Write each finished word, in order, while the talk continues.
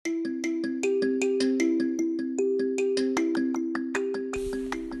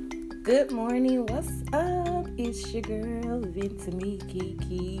Good morning, what's up? It's your girl, Ventami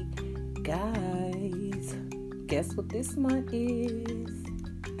Kiki. Guys, guess what this month is?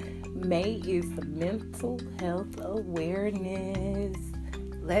 May is mental health awareness.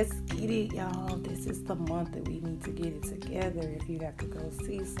 Let's get it, y'all. This is the month that we need to get it together. If you have to go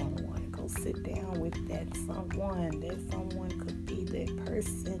see someone, go sit down with that someone. That someone could be that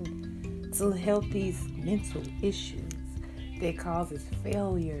person to help these mental issues that causes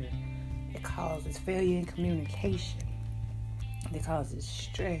failure. It causes failure in communication. It causes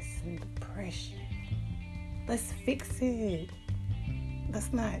stress and depression. Let's fix it.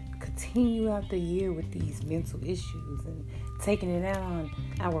 Let's not continue out the year with these mental issues and taking it out on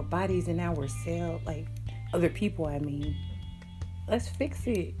our bodies and ourselves, like other people, Let's fix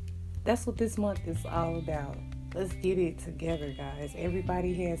it. That's what this month is all about. Let's get it together, guys.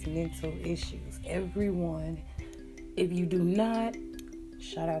 Everybody has mental issues. Everyone. If you do not,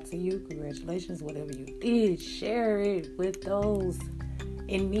 shout out to you. Congratulations. Whatever you did, share it with those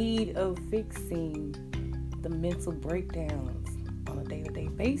in need of fixing the mental breakdowns on a day-to-day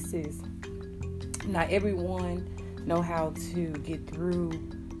basis. Not everyone know how to get through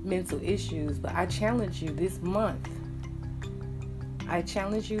mental issues, but I challenge you this month.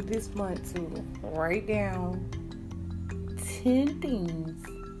 To write down 10 things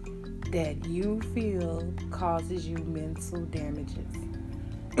that you feel causes you mental damages.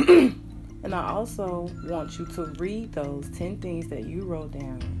 And I also want you to read those 10 things that you wrote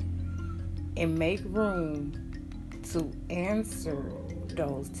down and make room to answer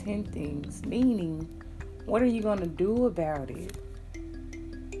those 10 things. Meaning, what are you going to do about it?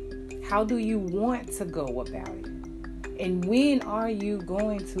 How do you want to go about it? And when are you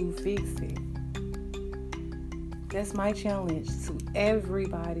going to fix it? That's my challenge to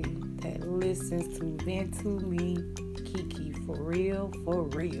everybody that listens to Ventami Kiki. For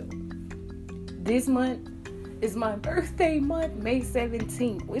real. This month is my birthday month, May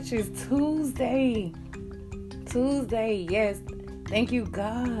 17th, which is Tuesday. Yes. Thank you,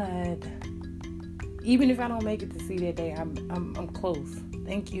 God. Even if I don't make it to see that day, I'm close.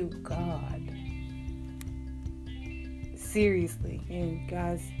 Thank you, God. Seriously. And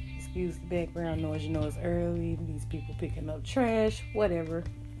guys, excuse the background noise. You know it's early. These people picking up trash, whatever.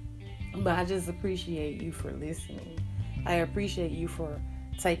 But I just appreciate you for listening. I appreciate you for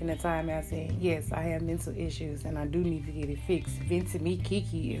taking the time out saying, yes, I have mental issues and I do need to get it fixed. Ventami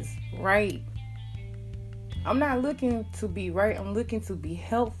Kiki is right. I'm not looking to be right. I'm looking to be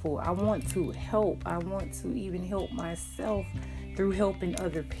helpful. I want to help. I want to even help myself through helping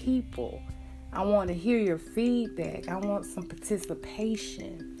other people. I want to hear your feedback. I want some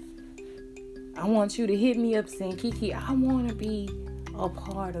participation. I want you to hit me up saying, Kiki, I want to be a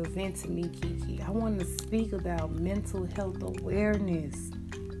part of Ventami Kiki. I want to speak about mental health awareness.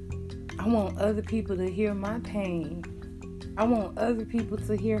 I want other people to hear my pain. I want other people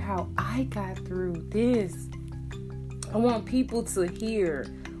to hear how I got through this. I want people to hear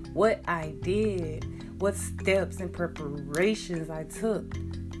what I did, what steps and preparations I took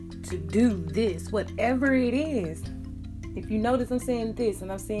to do this, whatever it is. If you notice I'm saying this and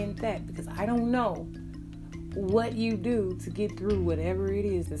I'm saying that because I don't know what you do to get through whatever it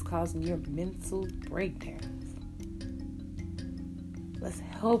is that's causing your mental breakdowns. Let's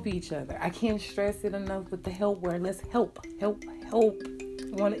help each other. I can't stress it enough with the help word. Let's help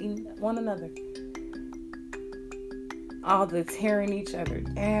one another. All the tearing each other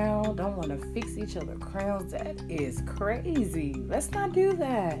down, don't want to fix each other crowns. That is crazy. Let's not do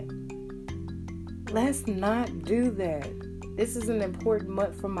that. This is an important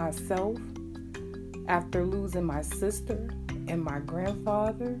month for myself. After losing my sister and my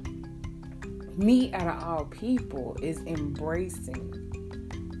grandfather, me out of all people is embracing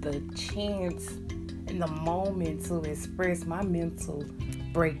the chance and the moment to express my mental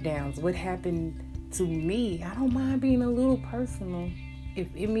breakdowns. What happened to me, I don't mind being a little personal if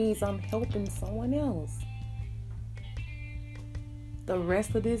it means I'm helping someone else. The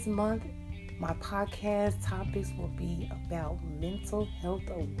rest of this month, my podcast topics will be about mental health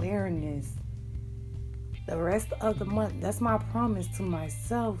awareness. The rest of the month, that's my promise to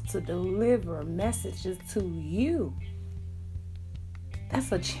myself, to deliver messages to you.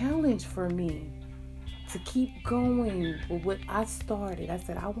 That's a challenge for me to keep going with what I started. I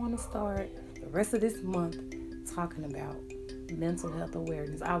said I want to start the rest of this month talking about mental health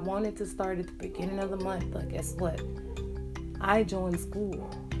awareness. I wanted to start at the beginning of the month, but guess what? I joined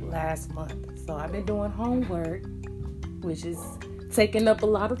school last month. So I've been doing homework, which is taking up a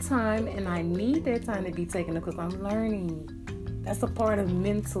lot of time, and I need that time to be taken up because I'm learning. That's a part of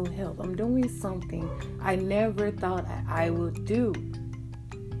mental health. I'm doing something I never thought I would do.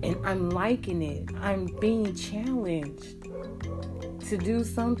 And I'm liking it. I'm being challenged to do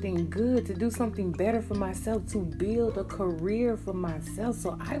something good, to do something better for myself, to build a career for myself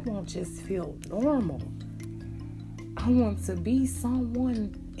so I won't just feel normal. I want to be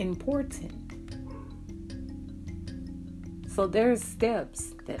someone important. So there's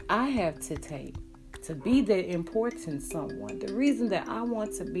steps that I have to take to be that important someone. The reason that I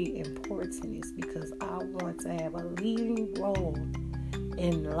want to be important is because I want to have a leading role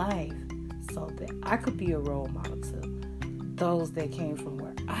in life so that I could be a role model to those that came from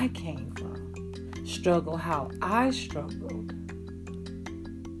where I came from. Struggle how I struggled.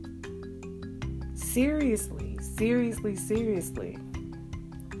 Seriously.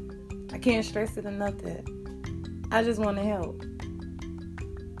 I can't stress it enough that I just want to help.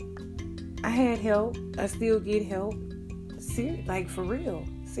 I had help. I still get help. Like for real.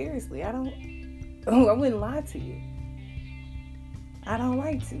 Seriously. I wouldn't lie to you. I don't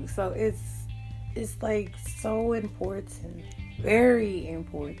like to. So it's like so important, very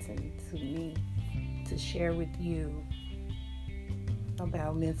important to me to share with you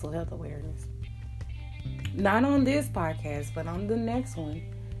about mental health awareness. Not on this podcast, but on the next one,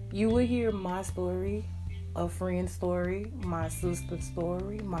 you will hear my story, a friend's story, my sister's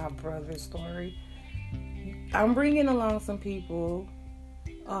story, my brother's story. I'm bringing along some people,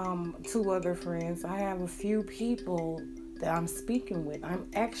 2 other friends. I have a few people that I'm speaking with. I'm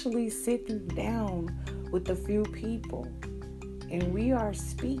actually sitting down with a few people, and we are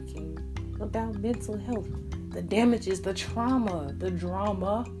speaking about mental health, the damages, the trauma, the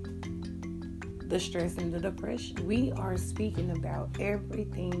drama, the stress and the depression. We are speaking about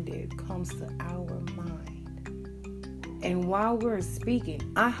everything that comes to our mind. And while we're speaking,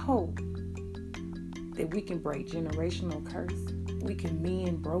 I hope that we can break generational curse. We can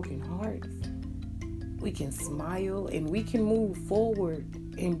mend broken hearts. We can smile and we can move forward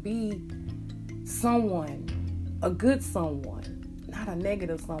and be someone, a good someone, not a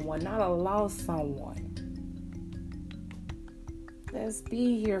negative someone, not a lost someone. Let's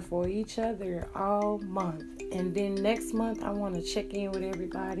be here for each other all month. And then next month, I want to check in with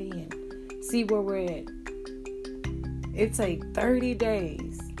everybody and see where we're at. It takes 30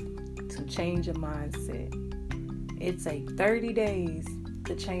 days to change a mindset. It takes 30 days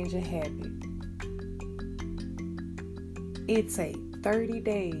to change a habit. It takes 30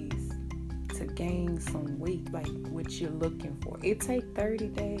 days to gain some weight, like what you're looking for. It takes 30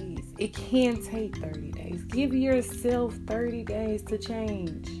 days. It can take 30 days. Give yourself 30 days to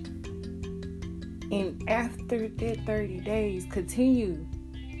change. And after that 30 days, continue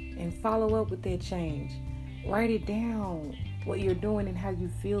and follow up with that change. Write it down, what you're doing and how you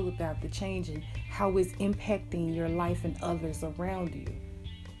feel about the change and how it's impacting your life and others around you.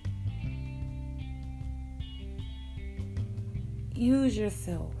 Use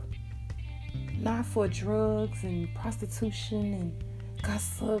yourself, not for drugs and prostitution and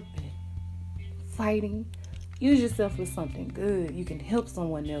gossip and fighting. Use yourself for something good. You can help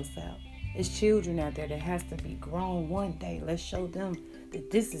someone else out. There's children out there that has to be grown one day. Let's show them that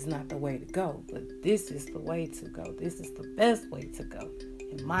this is not the way to go, but this is the way to go. This is the best way to go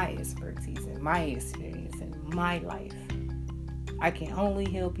in my expertise, in my experience, in my life. I can only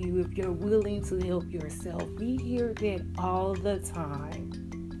help you if you're willing to help yourself. We hear that all the time,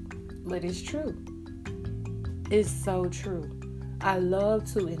 but it's true. It's so true. I love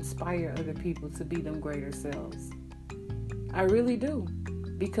to inspire other people to be them greater selves. I really do.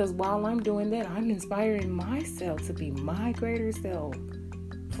 Because while I'm doing that, I'm inspiring myself to be my greater self.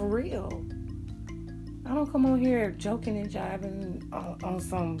 For real. I don't come on here joking and jiving on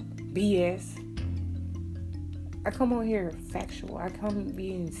some BS. I come on here factual. I come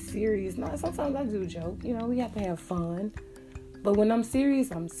being serious. No, sometimes I do joke. You know, we have to have fun. But when I'm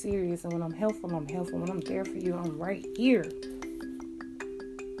serious, I'm serious. And when I'm helpful, I'm helpful. When I'm there for you, I'm right here.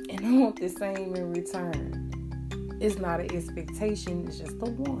 And I want the same in return. It's not an expectation. It's just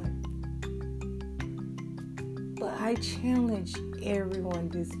the one. But I challenge everyone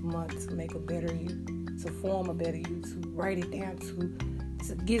this month to make a better you, to form a better you, to write it down,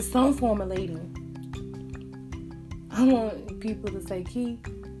 to get some formulating. I want people to say, Key,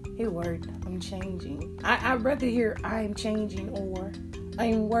 it worked. I'm changing. I'd rather hear I'm changing or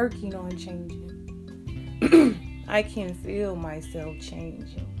I'm working on changing. I can feel myself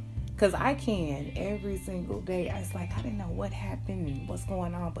changing. Because I can every single day. It's like, I didn't know what happened and what's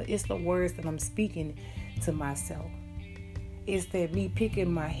going on. But it's the words that I'm speaking to myself. It's that me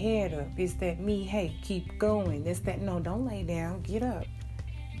picking my head up. It's that me, hey, keep going. It's that, no, don't lay down. Get up.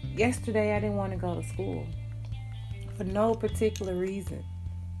 Yesterday, I didn't want to go to school. For no particular reason.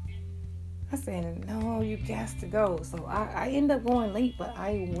 I said, no, you got to go. So I ended up going late, but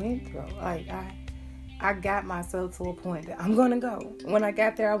I went through. Like, I got myself to a point that I'm going to go. When I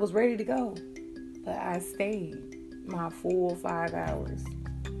got there, I was ready to go. But I stayed my full 5 hours.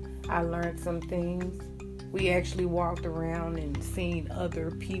 I learned some things. We actually walked around and seen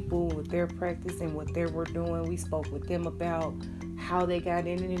other people with their practice and what they were doing. We spoke with them about how they got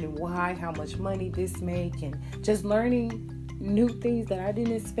in it and why, how much money this make, and just learning new things that I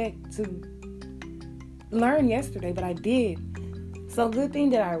didn't expect to learn yesterday, but I did. So good thing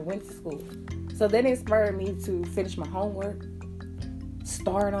that I went to school. So that inspired me to finish my homework,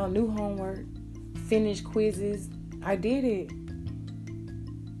 start on new homework, finish quizzes. I did it.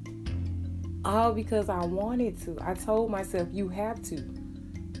 All because I wanted to. I told myself, you have to.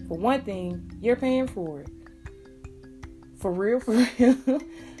 For one thing, you're paying for it. For real,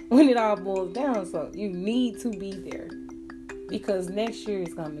 when it all boils down. So you need to be there. Because next year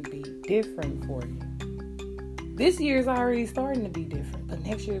is going to be different for you. This year is already starting to be different. But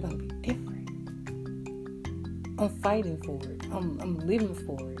next year is going to be different. I'm fighting for it. I'm living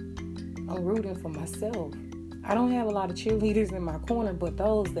for it. I'm rooting for myself. I don't have a lot of cheerleaders in my corner, but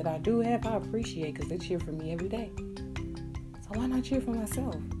those that I do have, I appreciate because they cheer for me every day. So why not cheer for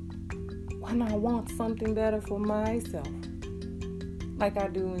myself? Why not want something better for myself? Like I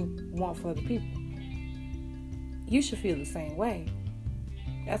do and want for other people. You should feel the same way.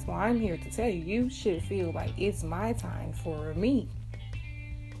 That's why I'm here to tell you, you should feel like it's my time for me.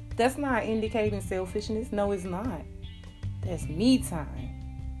 That's not indicating selfishness. No, it's not. That's me time.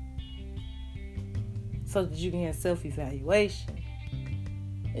 So that you can have self-evaluation.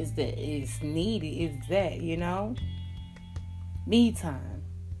 Is that it's needed? Is that, me time.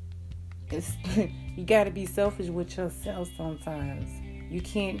 It's you got to be selfish with yourself sometimes. You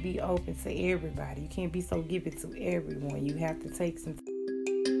can't be open to everybody. You can't be so giving to everyone. You have to take some.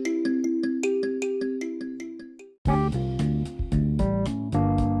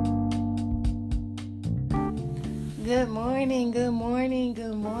 Good morning, good morning,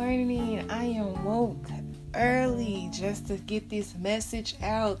 good morning. I am woke early just to get this message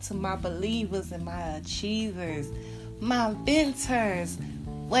out to my believers and my achievers, my venters.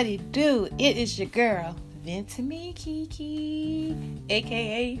 What it do? It is your girl, Vent to Me Kiki,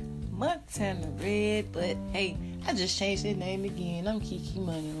 aka Montana Red. But hey, I just changed the name again. I'm Kiki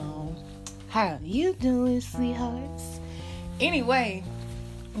Moneylong. How you doing, sweethearts? Anyway,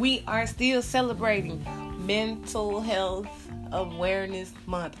 we are still celebrating Mental Health Awareness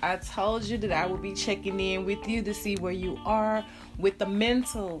Month. I told you that I will be checking in with you to see where you are with the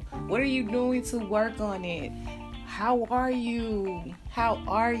mental. What are you doing to work on it? How are you? How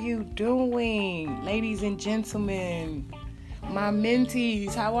are you doing? Ladies and gentlemen, my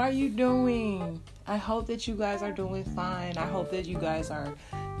mentees, how are you doing? I hope that you guys are doing fine. I hope that you guys are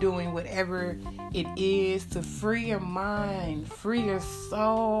doing whatever it is to free your mind, free your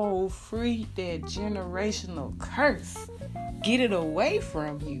soul, free that generational curse. Get it away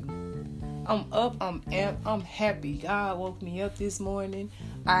from you. I'm up, I'm amped, I'm happy. God woke me up this morning.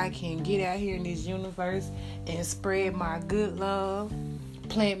 I can get out here in this universe and spread my good love,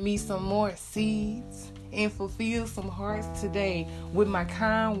 plant me some more seeds, and fulfill some hearts today with my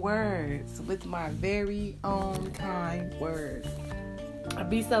kind words, with my very own kind words. I'd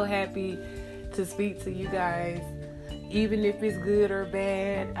be so happy to speak to you guys, even if it's good or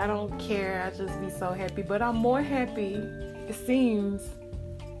bad. I don't care. I just be so happy. But I'm more happy, it seems,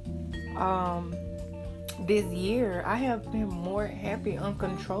 this year I have been more happy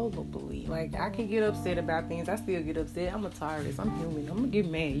uncontrollably. Like, I can get upset about things. I still get upset. I'm a Taurus. I'm human. I'm gonna get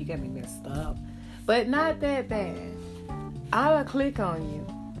mad. You got me messed up. But not that bad. I'll click on you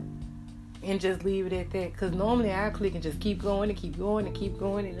and just leave it at that. Because normally I click and just keep going and keep going and keep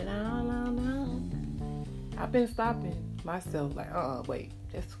going. And no. I've been stopping myself like, wait,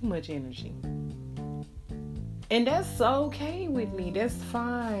 that's too much energy. And that's okay with me. That's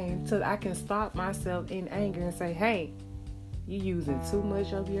fine. So I can stop myself in anger and say, hey, you're using too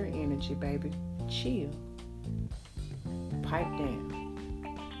much of your energy, baby. Chill. Pipe down.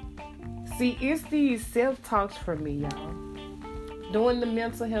 See, it's these self-talks for me, y'all. During the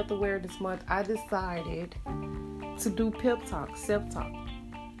Mental Health Awareness Month, I decided to do pep talk, self-talk.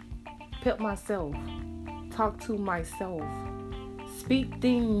 Pep myself. Talk to myself. Speak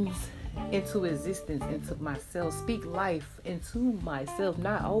things into existence, into myself. Speak life into myself.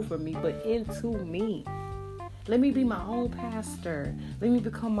 Not over me, but into me. Let me be my own pastor. Let me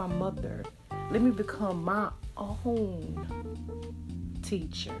become my mother. Let me become my own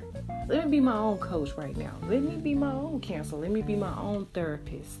teacher. Let me be my own coach right now. Let me be my own counselor. Let me be my own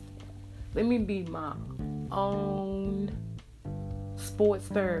therapist. Let me be my own sports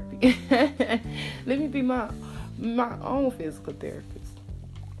therapy. Let me be my own physical therapist.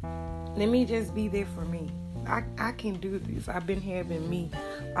 Let me just be there for me. I can do this. I've been having me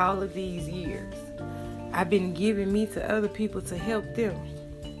all of these years. I've been giving me to other people to help them.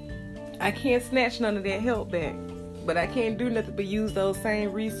 I can't snatch none of that help back, but I can't do nothing but use those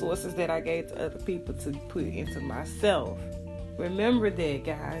same resources that I gave to other people to put into myself. Remember that,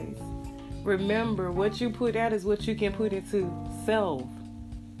 guys. Remember, what you put out is what you can put into self.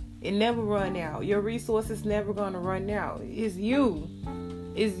 It never run out. Your resources never gonna run out. It's you.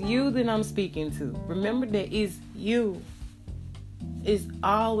 It's you that I'm speaking to. Remember that it's you. It's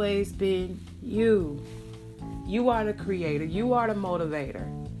always been you. You are the creator. You are the motivator.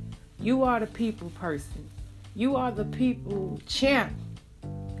 You are the people person. You are the people champ.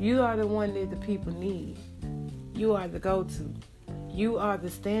 You are the one that the people need. You are the go-to. You are the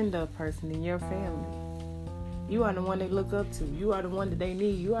stand-up person in your family. You are the one they look up to. You are the one that they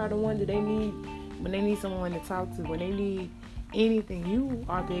need. You are the one that they need when they need someone to talk to. When they need anything, you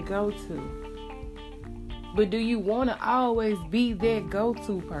are their go-to. But do you want to always be that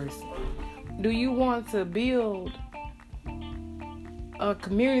go-to person? Do you want to build a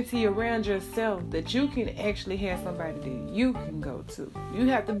community around yourself that you can actually have somebody that you can go to? You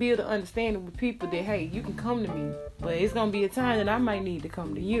have to build an understanding with people that, hey, you can come to me, but it's going to be a time that I might need to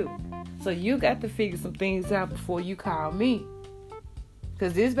come to you. So you got to figure some things out before you call me.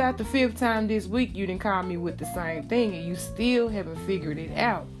 Because it's about the 5th time this week you didn't call me with the same thing and you still haven't figured it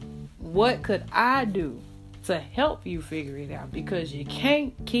out. What could I do to help you figure it out? Because you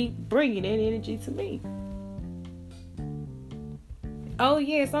can't keep bringing that energy to me. Oh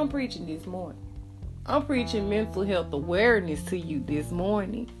yes, I'm preaching this morning. I'm preaching mental health awareness to you this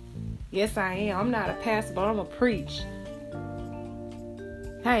morning. Yes, I am. I'm not a pastor, but I'm a preach.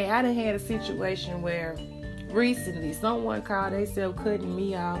 Hey, I done had a situation where recently someone called themselves cutting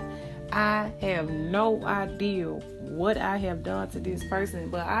me off. I have no idea what I have done to this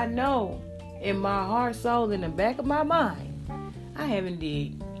person, but I know in my heart, soul, in the back of my mind, I haven't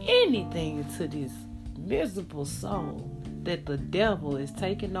did anything to this miserable soul that the devil is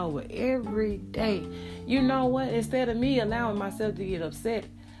taking over every day. You know what? Instead of me allowing myself to get upset,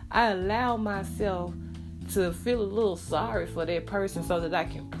 I allow myself to feel a little sorry for that person so that I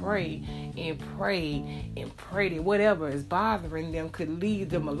can pray that whatever is bothering them could leave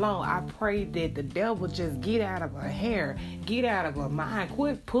them alone. I pray that the devil just get out of her hair, get out of her mind,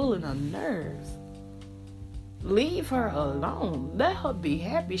 quit pulling her nerves. Leave her alone. Let her be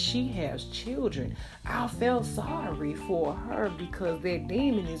happy she has children. I felt sorry for her because that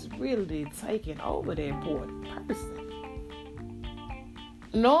demon is really taking over that poor person.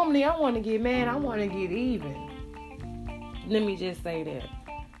 Normally, I want to get mad. I want to get even. Let me just say that.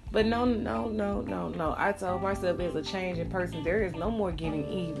 But no. I told myself as a changing person, there is no more getting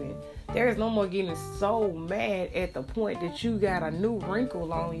even. There is no more getting so mad at the point that you got a new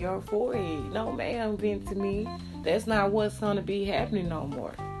wrinkle on your forehead. No, ma'am, to me, that's not what's going to be happening no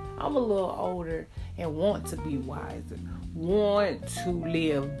more. I'm a little older and want to be wiser. Want to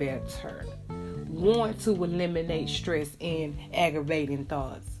live better. Want to eliminate stress and aggravating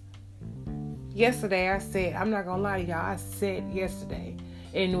thoughts. Yesterday I said, I'm not gonna lie to y'all, I said yesterday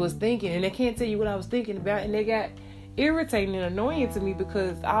and was thinking, and I can't tell you what I was thinking about, and they got irritating and annoying to me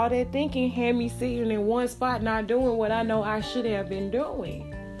because all that thinking had me sitting in one spot not doing what I know I should have been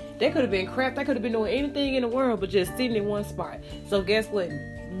doing. That could have been crap. I could have been doing anything in the world but just sitting in one spot. So guess what?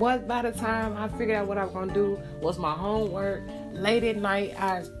 By the time I figured out what I was gonna do was my homework. Late at night,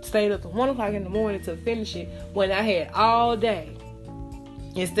 I stayed up to 1 o'clock in the morning to finish it when I had all day.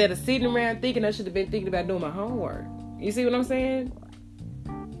 Instead of sitting around thinking, I should have been thinking about doing my homework. You see what I'm saying?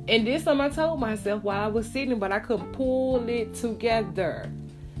 And this time I told myself while I was sitting, but I couldn't pull it together.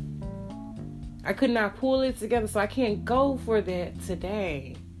 I could not pull it together, so I can't go for that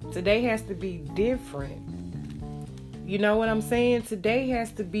today. Today has to be different. You know what I'm saying? Today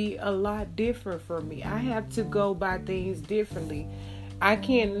has to be a lot different for me. I have to go by things differently. I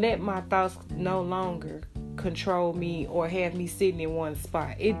can't let my thoughts no longer control me or have me sitting in one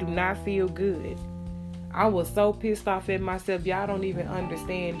spot. It do not feel good. I was so pissed off at myself. Y'all don't even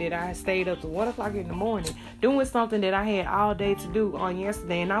understand that I stayed up to 1 o'clock in the morning doing something that I had all day to do on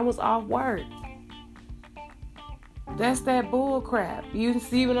yesterday, and I was off work. That's that bull crap. You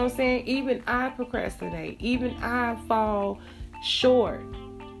see what I'm saying? Even I procrastinate. Even I fall short.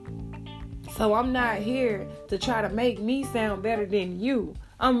 So I'm not here to try to make me sound better than you.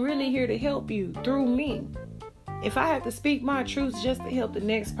 I'm really here to help you through me. If I have to speak my truth just to help the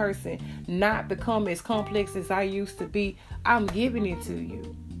next person not become as complex as I used to be, I'm giving it to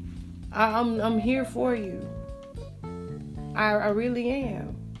you. I'm here for you. I really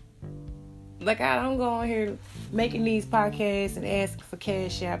am. Like, I don't go on here making these podcasts and asking for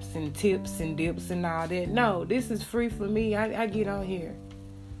cash apps and tips and dips and all that. No, this is free for me. I get on here.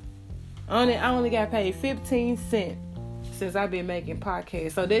 I only got paid 15 cents since I've been making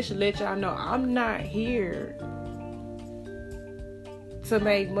podcasts. So that should let y'all know I'm not here to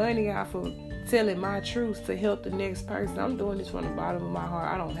make money off of telling my truth to help the next person. I'm doing this from the bottom of my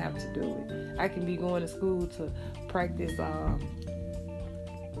heart. I don't have to do it. I can be going to school to practice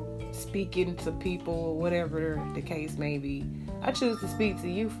speaking to people or whatever the case may be. I choose to speak to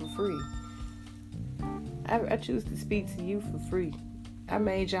you for free. I choose to speak to you for free. I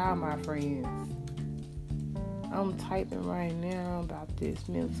made y'all my friends. I'm typing right now about this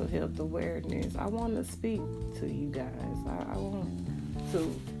mental health awareness. I want to speak to you guys. I want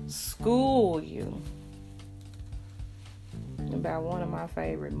to school you about one of my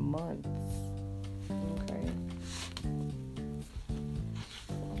favorite months. Okay.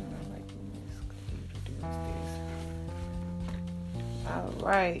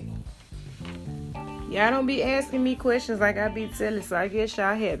 Alright. Y'all don't be asking me questions like I be telling, so I guess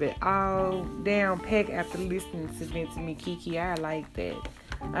y'all have it all down packed after listening to Vent to Me Kiki. I like that.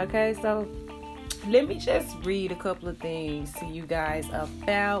 Okay, so let me just read a couple of things to you guys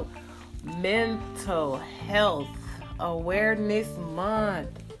about Mental Health Awareness Month.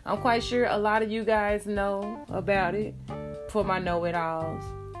 I'm quite sure a lot of you guys know about it for my know-it-alls.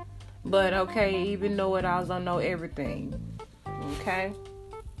 But okay, even know-it-alls don't know everything. Okay?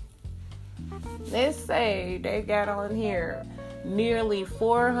 Let's say they got on here nearly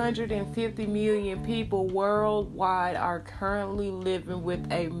 450 million people worldwide are currently living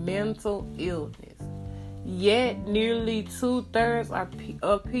with a mental illness. Yet nearly 2/3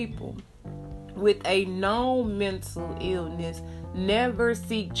 of people with a known mental illness never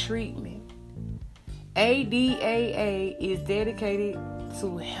seek treatment. ADAA is dedicated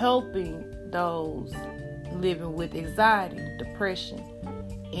to helping those living with anxiety, depression,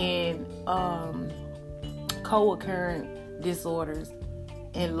 and co-occurring disorders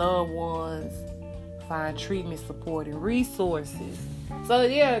and loved ones find treatment support and resources. So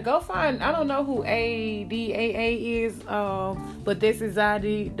yeah, go find, I don't know who ADAA is, but this is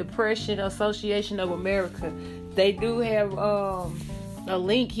Anxiety Depression Association of America. They do have a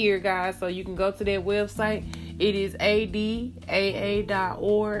link here, guys, so you can go to their website. It is adaa.org.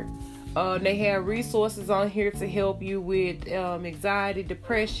 They have resources on here to help you with anxiety,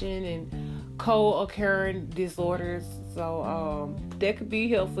 depression, and co-occurring disorders. So that could be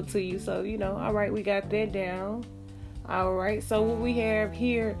helpful to you. So, all right, we got that down. All right, so what we have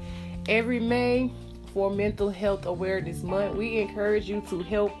here, every May for Mental Health Awareness Month, we encourage you to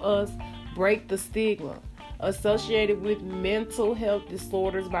help us break the stigma associated with mental health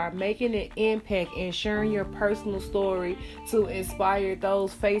disorders by making an impact and sharing your personal story to inspire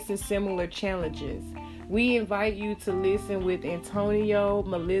those facing similar challenges. We invite you to listen with Antonio,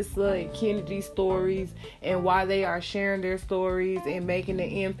 Melissa, and Kennedy's stories and why they are sharing their stories and making an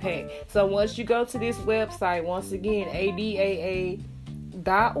impact. So once you go to this website, once again, adaa.org,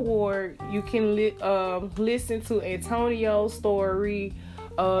 you can listen to Antonio's story,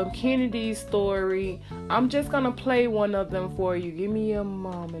 Kennedy's story. I'm just gonna play one of them for you. Give me a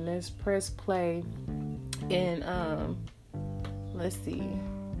moment. Let's press play and let's see.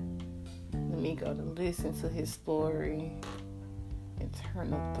 Let me go to listen to his story and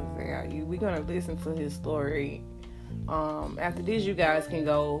turn up the value. We're gonna listen to his story. After this, you guys can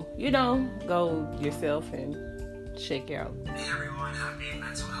go yourself and check out. Hey everyone, happy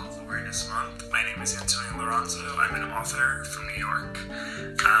Mental Health Awareness Month. My name is Antonio Lorenzo. I'm an author from New York.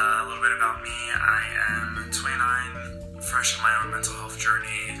 A little bit about me. I am 29, fresh in my own mental health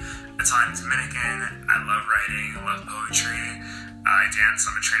journey, Italian Dominican. I love writing, love poetry. I dance.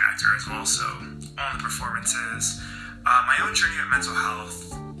 I'm a trained actor as well, so all the performances. My own journey with mental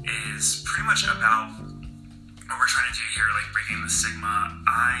health is pretty much about what we're trying to do here, like breaking the stigma.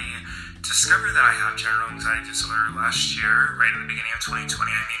 I discovered that I have general anxiety disorder last year, right in the beginning of 2020.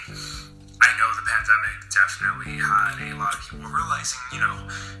 I mean, I know the pandemic definitely had a lot of people realizing,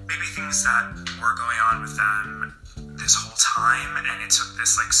 maybe things that were going on with them this whole time, and it took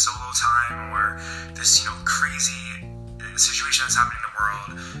this like solo time or this, crazy situation that's happening in the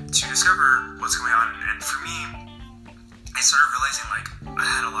world to discover what's going on. And for me, I started realizing like I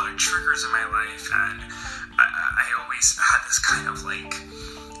had a lot of triggers in my life, and I always had this kind of like,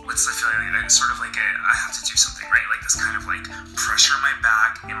 what's the feeling? Sort of like I have to do something, right? Like this kind of like pressure in my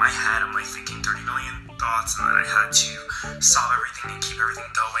back, in my head. I'm like thinking 30 million thoughts, and then I had to solve everything and keep everything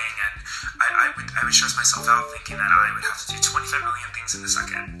going. And I would stress myself out thinking that I would have to do 25 million things in a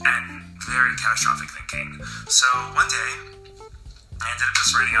second, and very catastrophic thinking. So one day, I ended up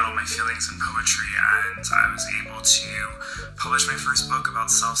just writing out all my feelings in poetry, and I was able to publish my first book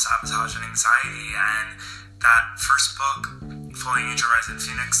about self-sabotage and anxiety. And that first book, Falling Angel Rising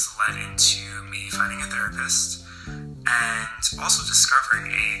Phoenix, led into me finding a therapist and also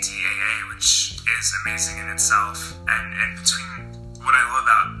discovering ADAA, which is amazing in itself. And between what I love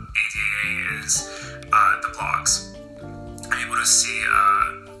about ADAA is the blogs. I'm able to see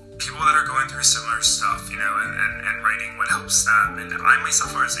people that are going through similar stuff, you know, and writing what helps them. And I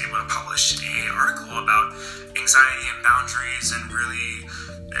myself was able to publish an article about anxiety and boundaries, and really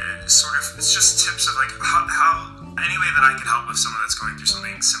it's just tips of like how any way that I can help with someone that's going through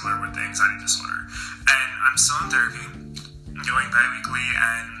something similar with the anxiety disorder. And I'm still in therapy, I'm going bi-weekly,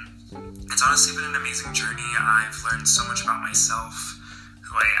 and it's honestly been an amazing journey. I've learned so much about myself,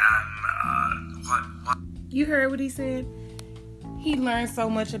 who I am, what. You heard what he said? He learned so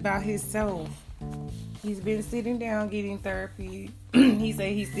much about himself. He's been sitting down getting therapy. He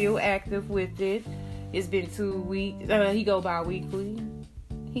said he's still active with it. It's been 2 weeks. He go bi-weekly.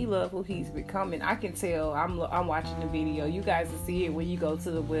 He loves who he's becoming. I can tell. I'm watching the video. You guys will see it when you go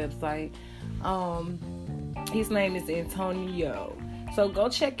to the website. His name is Antonio. So go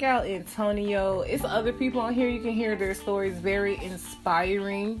check out Antonio. It's other people on here. You can hear their stories. Very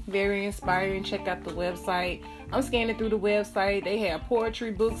inspiring. Very inspiring. Check out the website. I'm scanning through the website. They have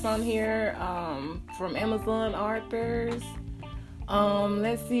poetry books on here from Amazon authors.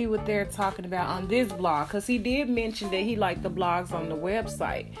 Let's see what they're talking about on this blog, because he did mention that he liked the blogs on the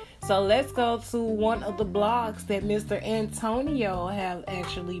website. So let's go to one of the blogs that Mr. Antonio have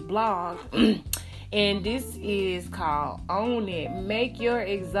actually blogged. And this is called Own It. Make Your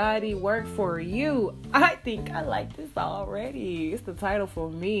Anxiety Work for You. I think I like this already. It's the title for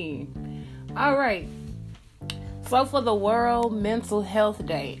me. All right. So for the World Mental Health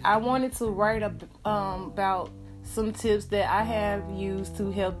Day, I wanted to write about some tips that I have used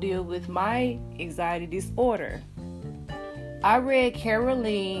to help deal with my anxiety disorder. I read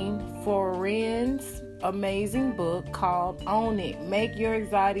Caroline Foran's amazing book called Own It. Make Your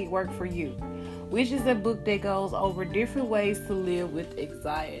Anxiety Work for You, which is a book that goes over different ways to live with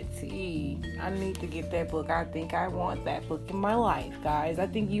anxiety. I need to get that book. I think I want that book in my life, guys. I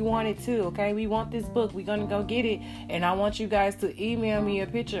think you want it too, okay? We want this book. We're going to go get it. And I want you guys to email me a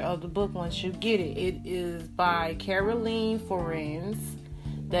picture of the book once you get it. It is by Caroline Foran.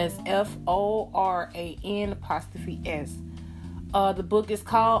 That's Foran''S. The book is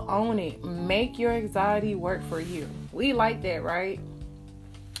called Own It. Make Your Anxiety Work for You. We like that, right?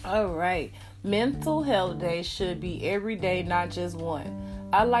 All right. Mental Health Day should be every day, not just one.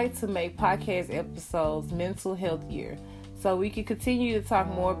 I like to make podcast episodes Mental Health Year, so we can continue to talk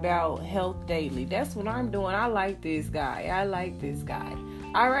more about health daily. That's what I'm doing. I like this guy.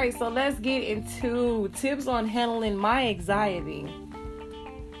 All right, so let's get into tips on handling my anxiety.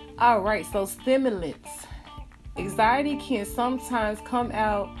 All right, so stimulants. Anxiety can sometimes come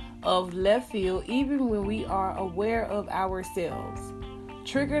out of left field even when we are aware of ourselves.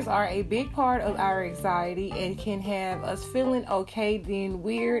 Triggers are a big part of our anxiety and can have us feeling okay, then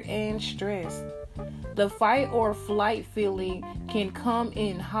weird and stressed. The fight or flight feeling can come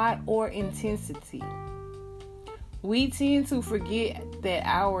in hot or intensity. We tend to forget that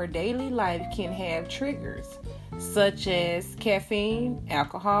our daily life can have triggers, such as caffeine,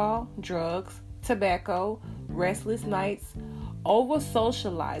 alcohol, drugs, tobacco, restless nights, over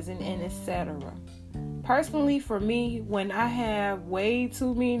socializing, and etc. Personally, for me, when I have way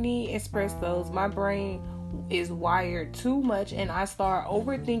too many espressos, my brain is wired too much and I start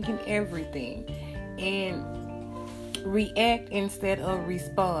overthinking everything and react instead of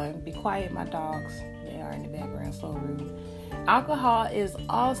respond. Be quiet, my dogs. They are in the background, so rude. Alcohol is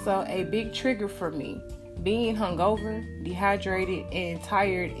also a big trigger for me. Being hungover, dehydrated, and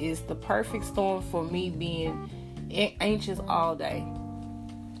tired is the perfect storm for me being anxious all day.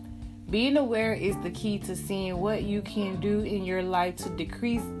 Being aware is the key to seeing what you can do in your life to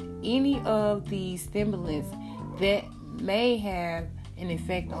decrease any of these stimulants that may have an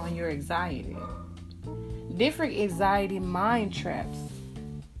effect on your anxiety. Different anxiety mind traps.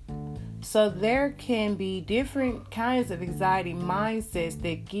 So there can be different kinds of anxiety mindsets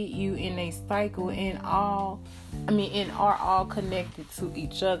that get you in a cycle and are all connected to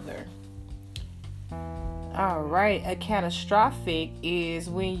each other. Alright, a catastrophic is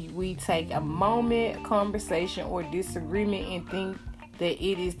when we take a moment, conversation, or disagreement and think that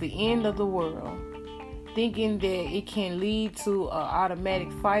it is the end of the world. Thinking that it can lead to an automatic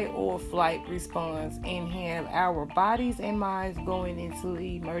fight or flight response and have our bodies and minds going into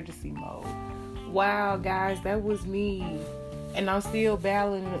emergency mode. Wow, guys, that was me. And I'm still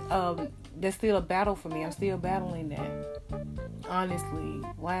battling, that's still a battle for me. I'm still battling that. Honestly,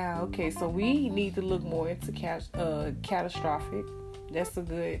 wow. Okay, so we need to look more into catastrophic. That's a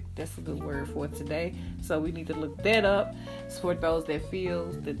good word for today. So we need to look that up for those that feel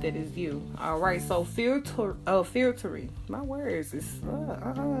that is you. All right. So filtering. My words is. All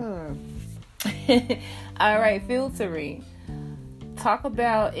right, filtering. Talk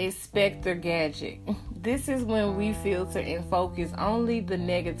about Inspector Gadget. This is when we filter and focus only the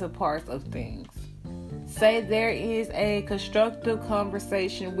negative parts of things. Say there is a constructive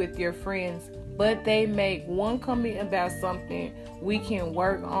conversation with your friends, but they make one comment about something we can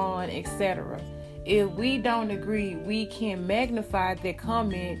work on, etc. If we don't agree, we can magnify that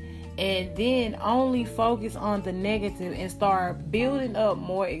comment and then only focus on the negative and start building up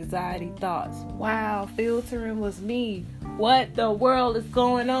more anxiety thoughts. Wow, filtering was me. What the world is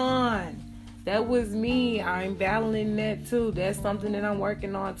going on? That was me. I'm battling that too. That's something that I'm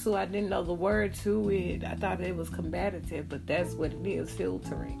working on too. I didn't know the word to it. I thought it was combative, but that's what it is,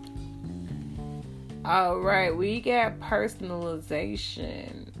 filtering. All right, we got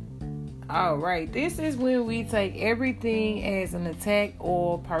personalization. All right, this is when we take everything as an attack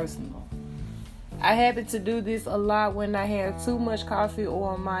or personal. I happen to do this a lot when I have too much coffee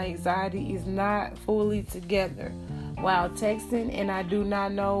or my anxiety is not fully together while texting and I do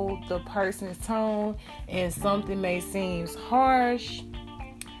not know the person's tone and something may seem harsh.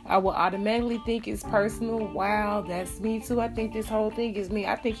 I will automatically think it's personal. Wow, that's me too. I think this whole thing is me.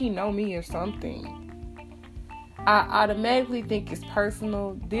 I think he know me or something. I automatically think it's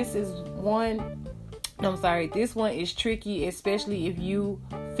personal. This one is tricky, especially if you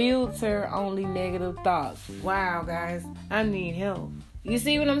filter only negative thoughts. Wow, guys, I need help. You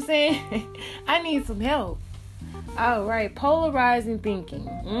see what I'm saying? I need some help. All right, polarizing thinking.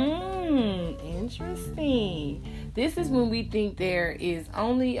 Interesting. This is when we think there is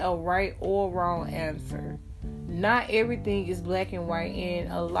only a right or wrong answer. Not everything is black and white,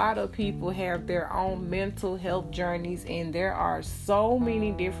 and a lot of people have their own mental health journeys, and there are so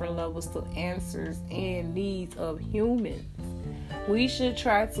many different levels to answers and needs of humans. We should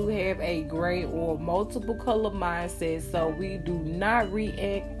try to have a gray or multiple color mindset so we do not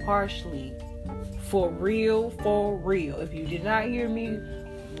react harshly. For real, for real. If you did not hear me,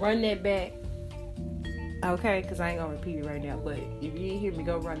 run that back. Okay, because I ain't going to repeat it right now. But if you didn't hear me,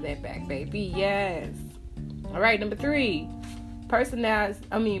 go run that back, baby. Yes. All right, number 3. Personality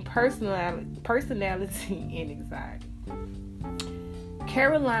and anxiety.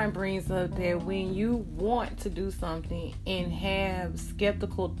 Caroline brings up that when you want to do something and have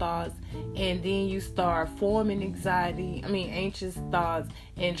skeptical thoughts and then you start forming anxious thoughts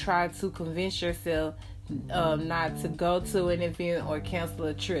and try to convince yourself not to go to an event or cancel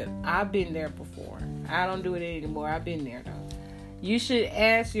a trip. I've been there before. I don't do it anymore. I've been there though. You should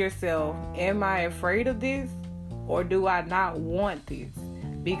ask yourself, am I afraid of this or do I not want this?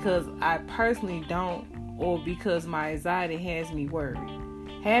 Because I personally don't, or because my anxiety has me worried.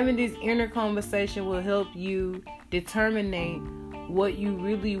 Having this inner conversation will help you determine what you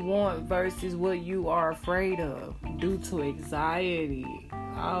really want versus what you are afraid of due to anxiety.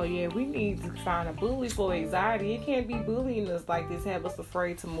 Oh yeah, we need to find a bully for anxiety. It can't be bullying us like this, have us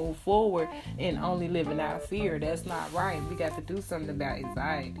afraid to move forward and only living out of fear. That's not right. We got to do something about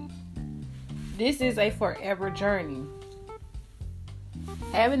anxiety. This is a forever journey.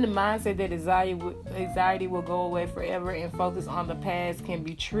 Having the mindset that anxiety will go away forever and focus on the past can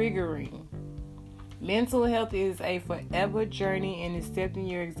be triggering. Mental health is a forever journey, and accepting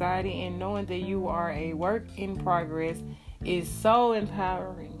your anxiety and knowing that you are a work in progress is so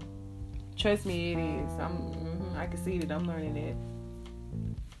empowering. Trust me, it is. I can see that I'm learning it.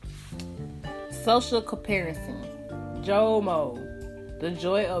 Social comparison. JOMO. The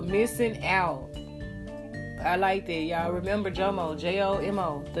joy of missing out. I like that. Y'all remember JOMO.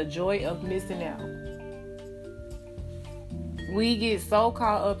 JOMO. The joy of missing out. We get so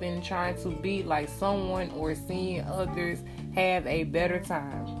caught up in trying to be like someone or seeing others have a better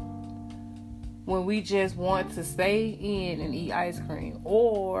time when we just want to stay in and eat ice cream.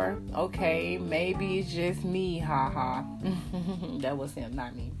 Or, okay, maybe it's just me, haha. That was him,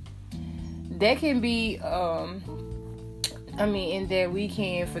 not me. That can be, in that we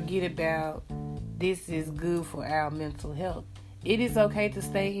can forget about this is good for our mental health. It is okay to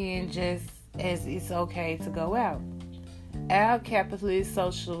stay in just as it's okay to go out. Our capitalist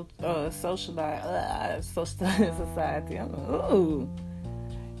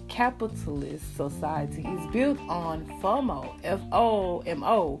capitalist society is built on FOMO,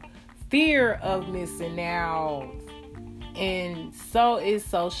 FOMO, fear of missing out. And so is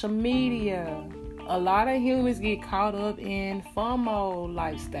social media. A lot of humans get caught up in FOMO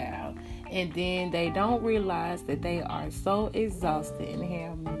lifestyle. And then they don't realize that they are so exhausted and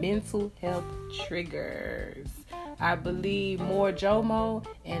have mental health triggers. I believe more JOMO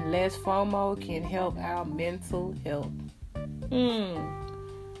and less FOMO can help our mental health.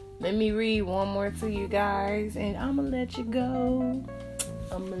 Let me read one more to you guys, and I'm going to let you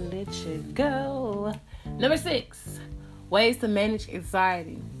go. Number 6, ways to manage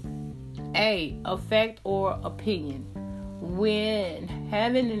anxiety. A, affect or opinion. When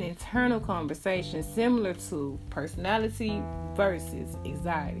having an internal conversation similar to personality versus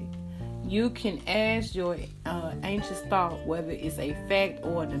anxiety, you can ask your anxious thought whether it's a fact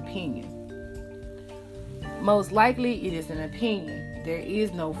or an opinion. Most likely it is an opinion. There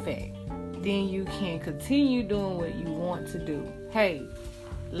is no fact. Then you can continue doing what you want to do. Hey,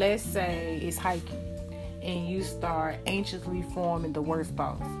 let's say it's hiking and you start anxiously forming the worst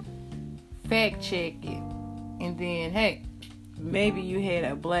thoughts. Fact check it. And then, hey, maybe you had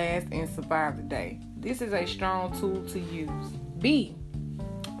a blast and survived the day. This is a strong tool to use. B,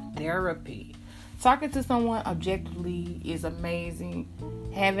 therapy. Talking to someone objectively is amazing.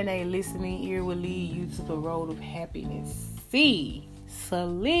 Having a listening ear will lead you to the road of happiness. C,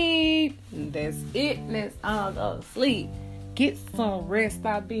 sleep. That's it. Let's all go to sleep. Get some rest.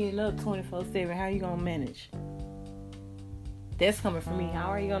 Stop being up 24/7. How you gonna manage? That's coming from me. How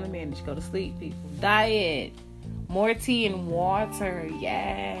are you gonna manage? Go to sleep, people. Diet. More tea and water.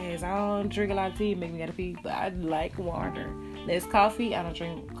 Yes. I don't drink a lot of tea. It make me gotta pee. But I like water. Less coffee. I don't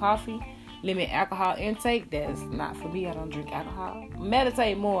drink coffee. Limit alcohol intake. That's not for me. I don't drink alcohol.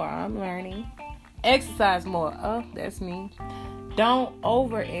 Meditate more. I'm learning. Exercise more. Oh, that's me. Don't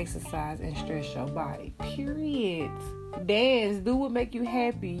over-exercise and stress your body. Period. Dance. Do what make you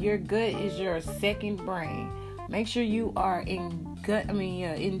happy. Your gut is your second brain. Make sure you are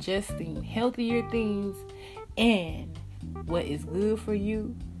ingesting healthier things and what is good for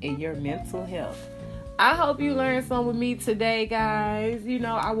you and your mental health. I hope you learned something with me today, guys.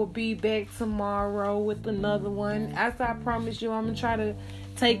 I will be back tomorrow with another one. As I promised you, I'm going to try to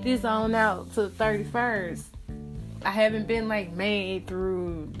take this on out to the 31st. I haven't been made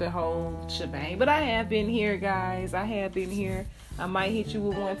through the whole shebang, but I have been here, guys. I have been here. I might hit you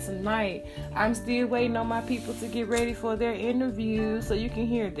with one tonight. I'm still waiting on my people to get ready for their interview so you can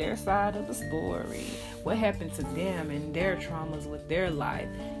hear their side of the story. What happened to them and their traumas with their life.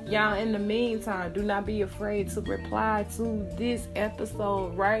 Y'all, in the meantime, do not be afraid to reply to this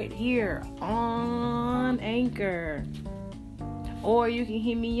episode right here on Anchor. Or you can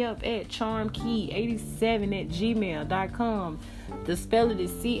hit me up at charmkey87@gmail.com. The spelling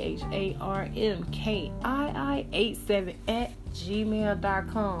is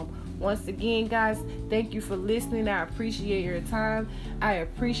CHARMKII87@gmail.com. Once again, guys, thank you for listening. I appreciate your time. I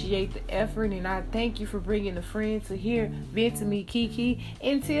appreciate the effort, and I thank you for bringing a friend to hear Vent to Me, Kiki.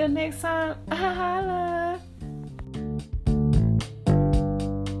 Until next time, holla.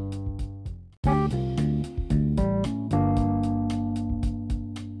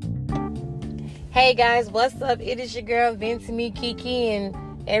 Hey guys, what's up? It is your girl Vent to Me, Kiki, and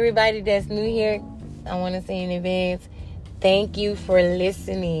everybody that's new here, I want to say in advance, thank you for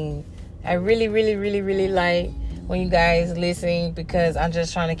listening. I really like when you guys listen because I'm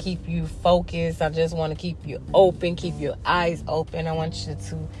just trying to keep you focused. I just want to keep you open, keep your eyes open. I want you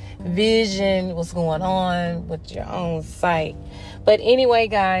to vision what's going on with your own sight. But anyway,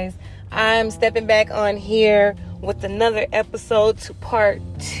 guys, I'm stepping back on here with another episode to part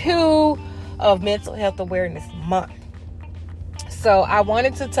 2 of Mental Health Awareness Month. So I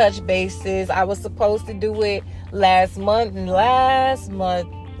wanted to touch bases. I was supposed to do it last month, and last month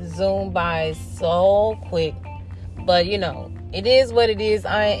zoomed by so quick. But it is what it is.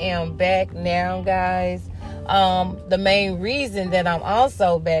 I am back now, guys. The main reason that I'm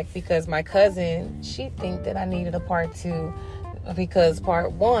also back because my cousin, she think that I needed a part 2 because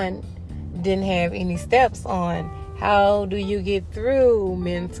part 1 didn't have any steps on how do you get through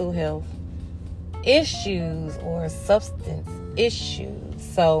mental health issues or substance issues.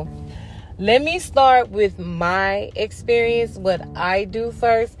 So let me start with my experience, what I do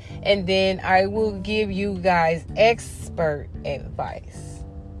first, and then I will give you guys expert advice.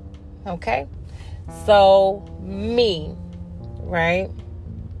 Okay? So me, right?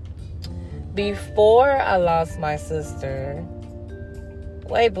 Before I lost my sister,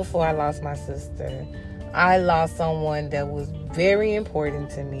 way before I lost my sister, I lost someone that was very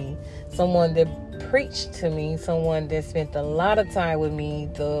important to me, someone that preached to me, someone that spent a lot of time with me,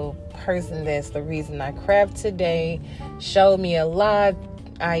 the person that's the reason I craft today, showed me a lot.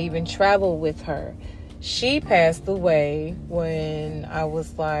 I even traveled with her. She passed away when I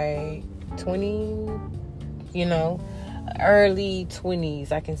was 20, early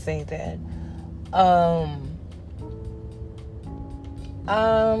 20s, I can say that.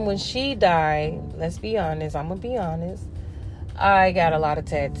 When she died, let's be honest, I'm gonna be honest, I got a lot of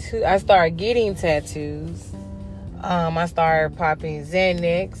tattoos. I started getting tattoos. I started popping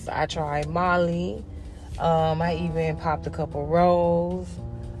Xanax. I tried Molly. I even popped a couple rolls.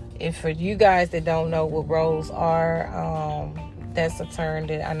 If for you guys that don't know what rolls are, that's a term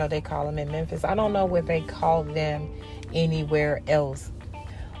that I know they call them in Memphis. I don't know what they call them anywhere else.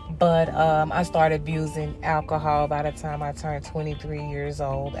 But I started abusing alcohol by the time I turned 23 years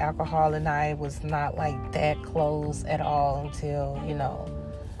old. Alcohol and I was not like that close at all until,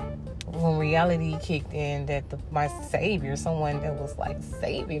 when reality kicked in, that my savior, someone that was like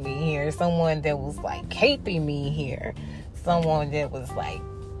saving me here, someone that was like keeping me here, someone that was like,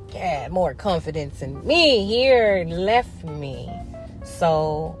 had more confidence in me here, left me.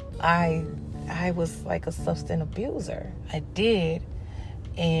 So I was like a substance abuser. I did.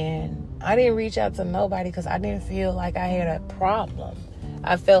 And I didn't reach out to nobody because I didn't feel like I had a problem.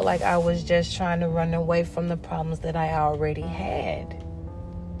 I felt like I was just trying to run away from the problems that I already had.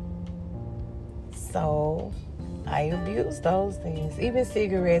 So I abused those things. Even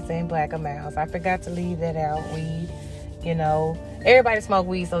cigarettes and black amounts. I forgot to leave that out. Weed, everybody smoke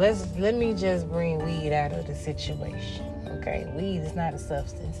weed. So let me just bring weed out of the situation. Okay, weed is not a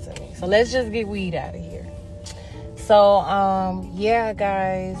substance to me. So let's just get weed out of here. So, yeah,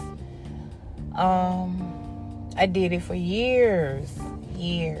 guys, I did it for years,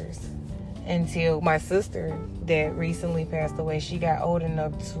 until my sister that recently passed away, she got old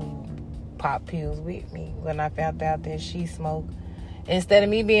enough to pop pills with me when I found out that she smoked. Instead of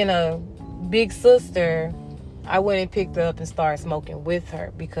me being a big sister, I went and picked her up and started smoking with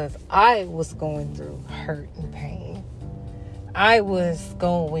her because I was going through hurt and pain. I was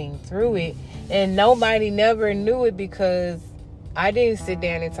going through it. And nobody never knew it because I didn't sit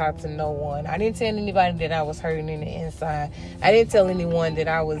down and talk to no one. I didn't tell anybody that I was hurting in the inside. I didn't tell anyone that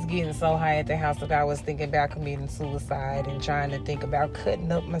I was getting so high at the house that I was thinking about committing suicide and trying to think about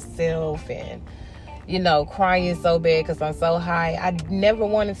cutting up myself and, crying so bad because I'm so high. I never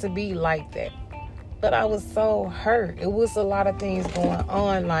wanted to be like that. But I was so hurt. It was a lot of things going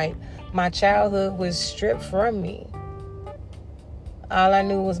on. Like, my childhood was stripped from me. All I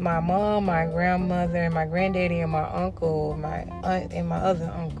knew was my mom, my grandmother, and my granddaddy, and my uncle, my aunt, and my other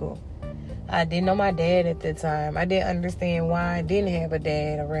uncle. I didn't know my dad at the time. I didn't understand why I didn't have a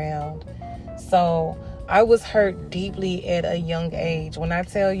dad around. So I was hurt deeply at a young age. When I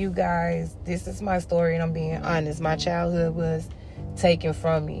tell you guys, this is my story, and I'm being honest. My childhood was taken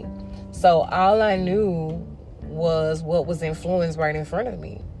from me. So all I knew was what was influenced right in front of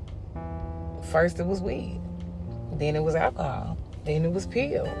me. First it was weed. Then it was alcohol. Then it was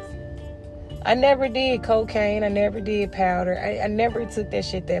pills. I never did cocaine. I never did powder. I never took that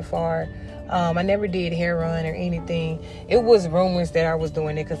shit that far. I never did heroin or anything. It was rumors that I was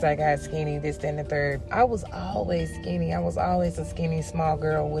doing it because I got skinny, this, that, and the third. I was always skinny. I was always a skinny, small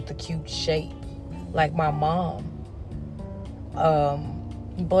girl with a cute shape, like my mom.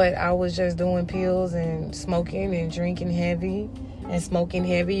 But I was just doing pills and smoking and drinking heavy and smoking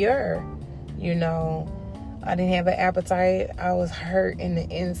heavier, I didn't have an appetite. I was hurt in the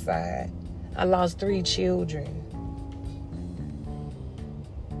inside. I lost 3 children.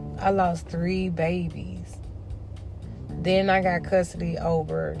 I lost 3 babies. Then I got custody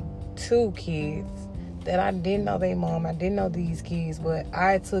over 2 kids that I didn't know their mom. I didn't know these kids, but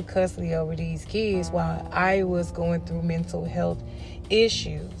I took custody over these kids while I was going through mental health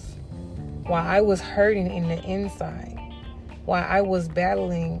issues, while I was hurting in the inside, while I was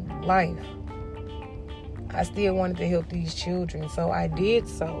battling life. I still wanted to help these children, so I did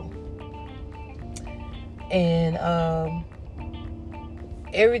so. And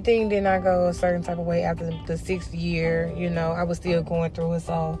everything did not go a certain type of way after the 6th year. I was still going through it,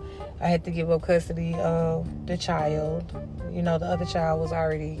 so I had to give up custody of the child. The other child was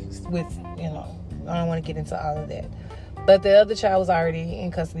already with, I don't want to get into all of that. But the other child was already in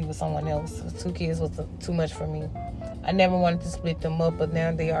custody with someone else. 2 kids was too much for me. I never wanted to split them up, but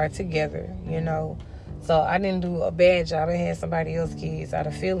now they are together, So I didn't do a bad job. I had somebody else's kids out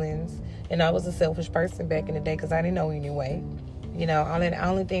of feelings. And I was a selfish person back in the day because I didn't know anyway. The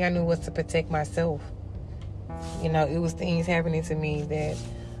only thing I knew was to protect myself. It was things happening to me that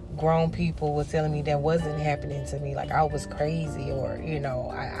grown people were telling me that wasn't happening to me. Like I was crazy or,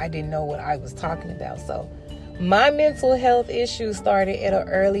 I didn't know what I was talking about. So my mental health issues started at an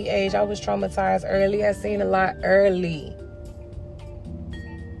early age. I was traumatized early. I seen a lot early.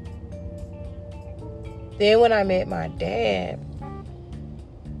 Then when I met my dad,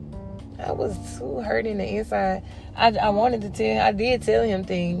 I was too hurt in the inside. I did tell him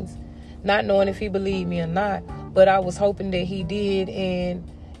things, not knowing if he believed me or not, but I was hoping that he did, and,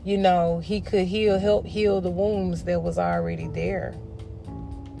 you know, he could help heal the wounds that was already there.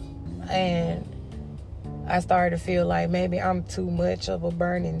 And I started to feel like maybe I'm too much of a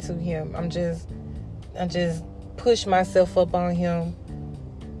burden to him. I just push myself up on him,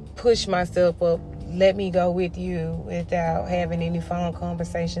 push myself up, let me go with you without having any phone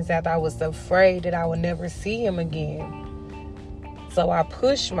conversations after I was afraid that I would never see him again. So I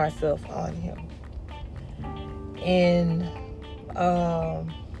pushed myself on him. And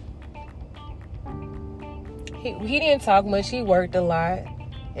he didn't talk much. He worked a lot.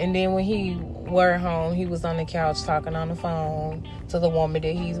 And then when he were home, he was on the couch talking on the phone to the woman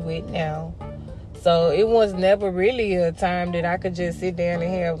that he's with now. So it was never really a time that I could just sit down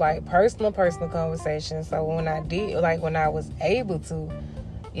and have like personal conversations. So when I did, like when I was able to,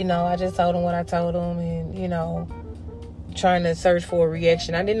 you know, I just told him what I told him, and, you know, trying to search for a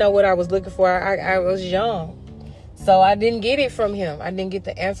reaction. I didn't know what I was looking for. I was young. So I didn't get it from him. I didn't get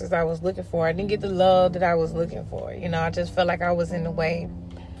the answers I was looking for. I didn't get the love that I was looking for. You know, I just felt like I was in the way.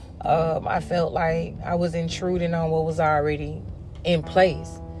 I felt like I was intruding on what was already in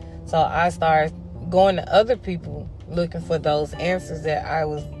place. So I started going to other people looking for those answers that I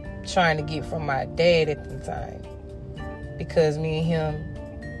was trying to get from my dad at the time. Because me and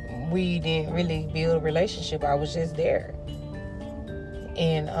him, we didn't really build a relationship. I was just there.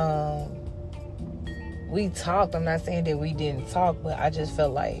 And we talked. I'm not saying that we didn't talk, but I just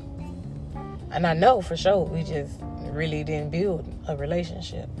felt like, and I know for sure, we just really didn't build a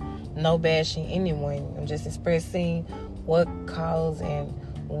relationship. No bashing anyone. I'm just expressing what caused and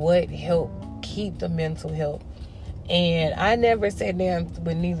what helped keep the mental health. And I never sat down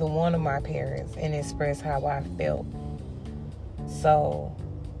with neither one of my parents and expressed how I felt. So,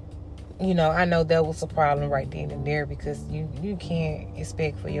 you know, I know that was a problem right then and there, because you can't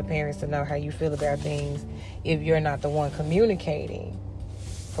expect for your parents to know how you feel about things if you're not the one communicating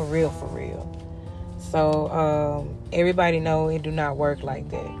for real. So everybody know it do not work like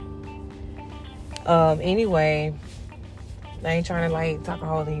that. Anyway, I ain't trying to like talk a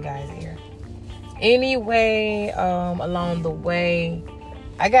hole in you guys' ear. Anyway, along the way,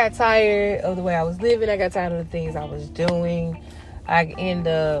 I got tired of the way I was living. I got tired of the things I was doing. I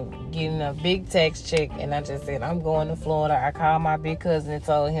ended up getting a big tax check, and I just said, I'm going to Florida. I called my big cousin and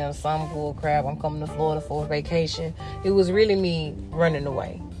told him some bull crap. I'm coming to Florida for a vacation. It was really me running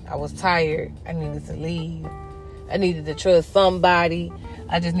away. I was tired. I needed to leave. I needed to trust somebody.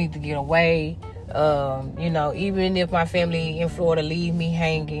 I just need to get away. You know, even if my family in Florida leave me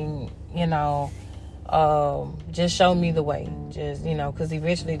hanging, you know, just show me the way. Just, you know, because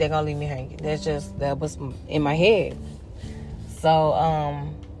eventually they're going to leave me hanging. That was in my head. So,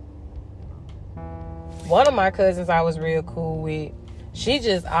 one of my cousins I was real cool with, she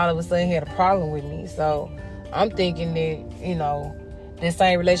just all of a sudden had a problem with me. So, I'm thinking that, you know, the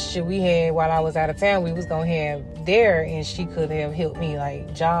same relationship we had while I was out of town, we was going to have there, and she could have helped me,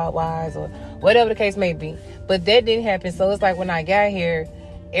 like, job-wise or whatever the case may be. But that didn't happen. So, it's like when I got here,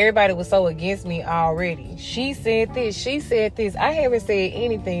 everybody was so against me already. She said this. She said this. I haven't said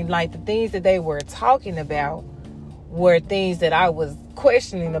anything. Like, the things that they were talking about were things that I was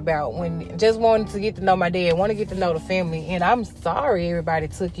questioning about, when just wanted to get to know my dad, want to get to know the family. And I'm sorry everybody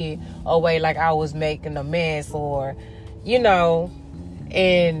took it away like I was making a mess, or, you know,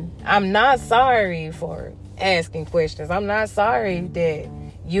 and I'm not sorry for asking questions. I'm not sorry that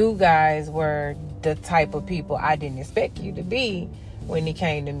you guys were the type of people I didn't expect you to be when it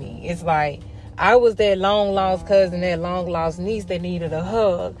came to me. It's like, I was that long-lost cousin, that long-lost niece that needed a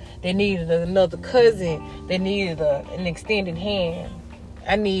hug, that needed another cousin, that needed an extended hand.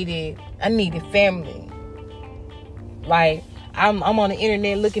 I needed family. Like, I'm on the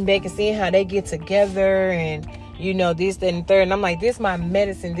internet looking back and seeing how they get together and, you know, this, that, and third. And I'm like, this is my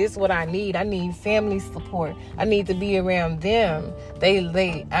medicine. This is what I need. I need family support. I need to be around them. They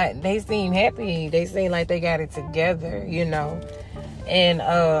seem happy. They seem like they got it together, you know. And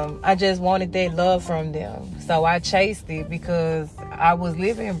I just wanted that love from them. So I chased it because I was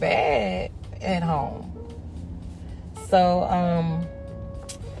living bad at home. So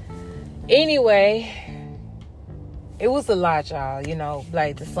anyway, it was a lot, y'all. You know,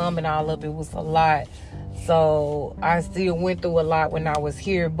 like, to sum it all up, it was a lot. So I still went through a lot when I was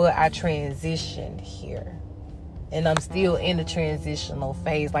here, but I transitioned here. And I'm still in the transitional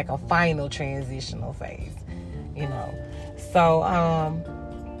phase, like a final transitional phase, you know. So,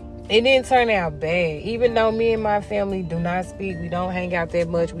 it didn't turn out bad. Even though me and my family do not speak, we don't hang out that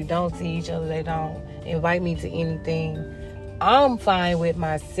much, we don't see each other, they don't invite me to anything. I'm fine with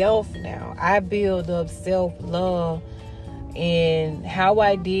myself now. I build up self-love, and how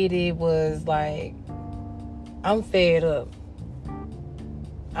I did it was like, I'm fed up.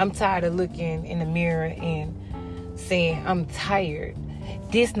 I'm tired of looking in the mirror and saying, I'm tired.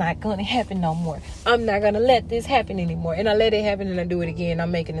 This not going to happen no more. I'm not going to let this happen anymore. And I let it happen and I do it again.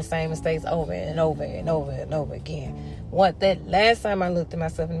 I'm making the same mistakes over and over and over and over again. That last time I looked at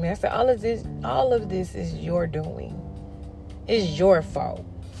myself in the mirror, I said, all of this is your doing. It's your fault.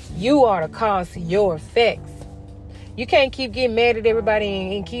 You are the cause to your effects. You can't keep getting mad at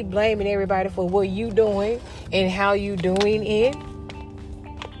everybody and keep blaming everybody for what you doing and how you doing it.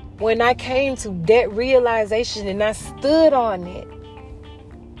 When I came to that realization and I stood on it,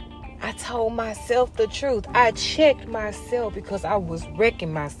 I told myself the truth. I checked myself because I was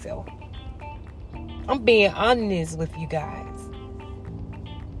wrecking myself. I'm being honest with you guys.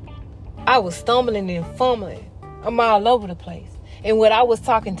 I was stumbling and fumbling. I'm all over the place. And what I was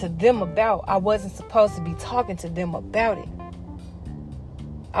talking to them about, I wasn't supposed to be talking to them about it.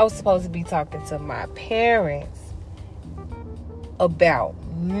 I was supposed to be talking to my parents about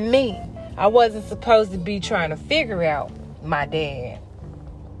me. I wasn't supposed to be trying to figure out my dad.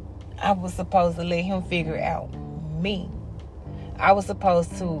 I was supposed to let him figure out me. I was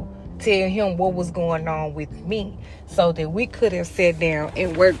supposed to tell him what was going on with me so that we could have sat down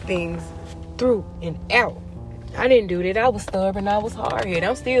and worked things through and out. I didn't do that. I was stubborn. I was hard-headed.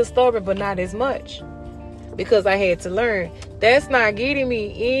 I'm still stubborn, but not as much. Because I had to learn. That's not getting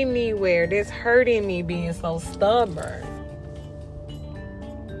me anywhere. That's hurting me being so stubborn.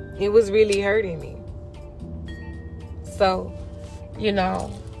 It was really hurting me. So,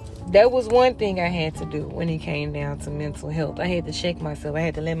 that was one thing I had to do when it came down to mental health. I had to check myself. I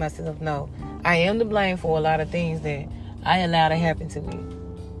had to let myself know I am to blame for a lot of things that I allowed to happen to me.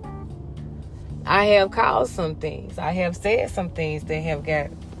 I have caused some things. I have said some things that have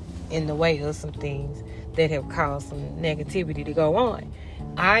got in the way of some things that have caused some negativity to go on.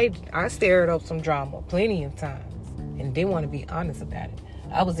 I stirred up some drama plenty of times and didn't want to be honest about it.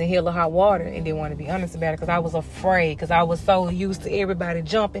 I was in hell of hot water and didn't want to be honest about it because I was afraid, because I was so used to everybody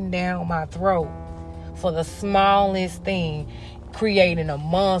jumping down my throat for the smallest thing, creating a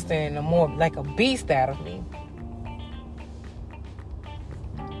monster and a more like a beast out of me.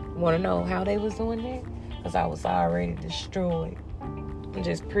 Want to know how they was doing that? Because I was already destroyed. I'm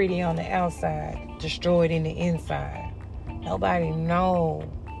just pretty on the outside, destroyed in the inside. Nobody know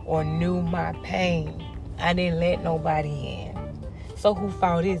or knew my pain. I didn't let nobody in. So whose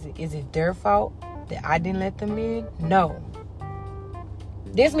fault is it? Is it their fault that I didn't let them in? No.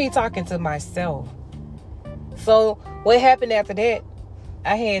 This me talking to myself. So what happened after that?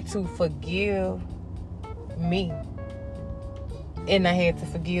 I had to forgive me. And I had to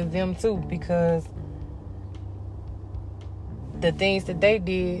forgive them too, because the things that they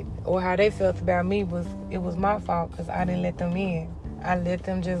did or how they felt about me was my fault, because I didn't let them in. I let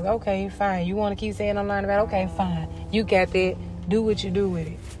them just, okay, fine. You want to keep saying I'm lying about it? Okay, fine. You got that. Do what you do with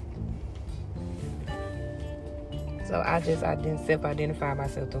it. So I didn't self-identify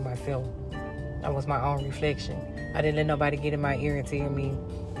myself through myself. I was my own reflection. I didn't let nobody get in my ear and tell me,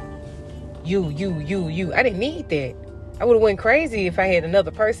 you. I didn't need that. I would have went crazy if I had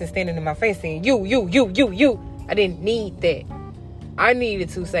another person standing in my face saying, you. I didn't need that. I needed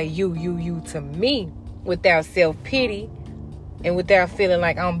to say you to me without self-pity and without feeling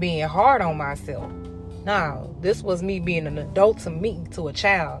like I'm being hard on myself. No, this was me being an adult to me, to a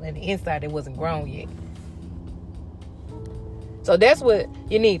child, and the inside that wasn't grown yet. So that's what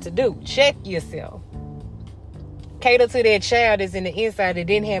you need to do. Check yourself. Cater to that child that's in the inside that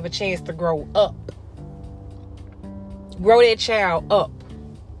didn't have a chance to grow up. Grow that child up.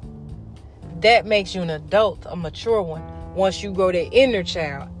 That makes you an adult, a mature one, once you grow that inner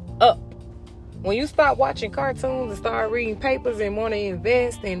child up. When you stop watching cartoons and start reading papers and want to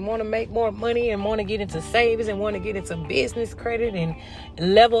invest and want to make more money and want to get into savings and want to get into business credit and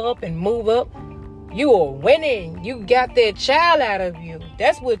level up and move up, you are winning. You got that child out of you.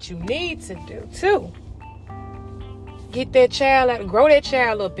 That's what you need to do too. Get that child out, grow that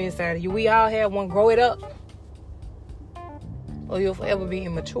child up inside of you. We all have one, grow it up. Or you'll forever be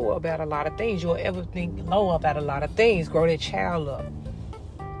immature about a lot of things. You'll ever think low about a lot of things. Grow that child up.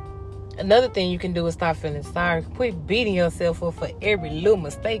 Another thing you can do is stop feeling sorry. Quit beating yourself up for every little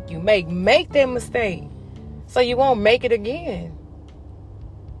mistake you make. Make that mistake so you won't make it again.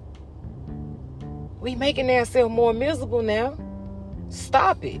 We making ourselves more miserable now.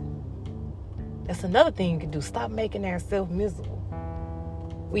 Stop it. That's another thing you can do. Stop making ourselves miserable.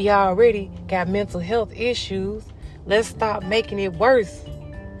 We already got mental health issues. Let's stop making it worse.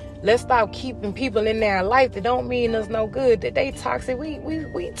 Let's stop keeping people in their life that don't mean us no good, that they toxic.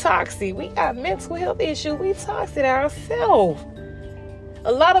 We toxic. We got mental health issues. We toxic ourselves.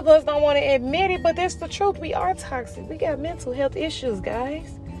 A lot of us don't want to admit it, but that's the truth. We are toxic. We got mental health issues,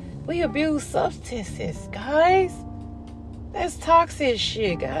 guys. We abuse substances, guys. That's toxic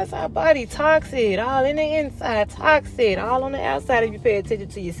shit, guys. Our body toxic. All in the inside, toxic. All on the outside if you pay attention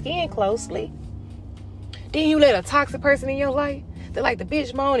to your skin closely. Then you let a toxic person in your life that like to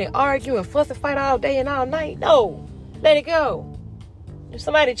bitch, moan, and argue and fuss and fight all day and all night. No. Let it go. If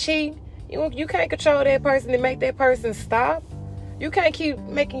somebody cheat, you can't control that person and make that person stop. You can't keep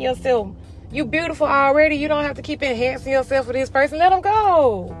making yourself, you beautiful already. You don't have to keep enhancing yourself for this person. Let them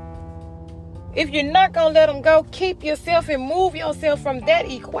go. If you're not going to let them go, keep yourself and move yourself from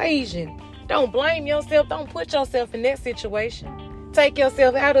that equation. Don't blame yourself. Don't put yourself in that situation. Take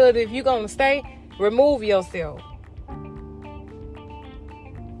yourself out of it. If you're going to stay, remove yourself.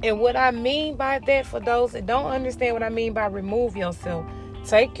 And what I mean by that, for those that don't understand what I mean by remove yourself,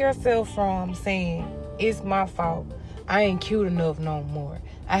 take yourself from saying, it's my fault. I ain't cute enough no more.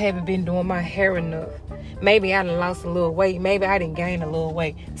 I haven't been doing my hair enough. Maybe I done lost a little weight. Maybe I didn't gain a little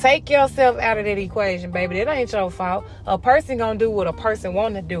weight. Take yourself out of that equation, baby. That ain't your fault. A person gonna do what a person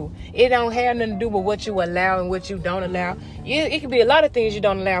want to do. It don't have nothing to do with what you allow and what you don't allow. It could be a lot of things you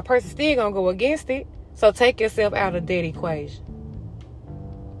don't allow. A person still gonna go against it. So take yourself out of that equation.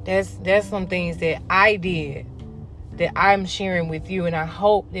 That's some things that I did, that I'm sharing with you, and I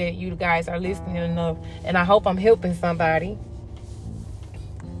hope that you guys are listening enough, and I hope I'm helping somebody.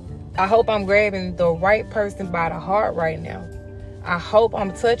 I hope I'm grabbing the right person by the heart right now. I hope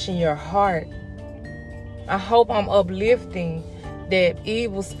I'm touching your heart. I hope I'm uplifting that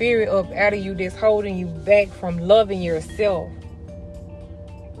evil spirit up out of you that's holding you back from loving yourself.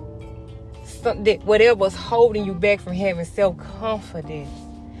 Whatever's holding you back from having self-confidence.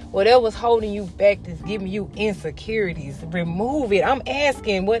 Whatever's holding you back that's giving you insecurities, remove it. I'm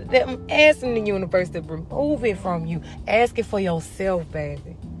asking the universe to remove it from you. Ask it for yourself,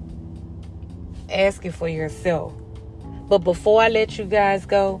 baby. Ask it for yourself. But before I let you guys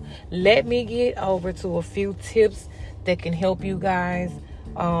go, let me get over to a few tips that can help you guys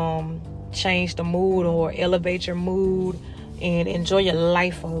change the mood or elevate your mood and enjoy your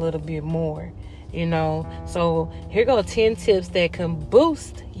life a little bit more. So here go 10 tips that can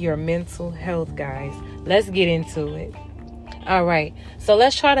boost your mental health, guys. Let's get into it. All right. So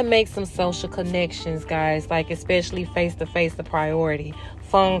let's try to make some social connections, guys, like especially face-to-face, the priority.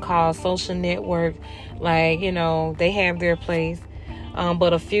 Phone calls, social network, they have their place.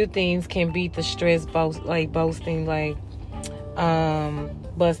 But a few things can beat the stress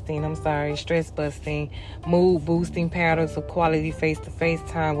stress busting, mood boosting patterns of quality face-to-face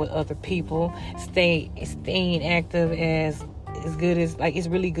time with other people. Staying active is good as it's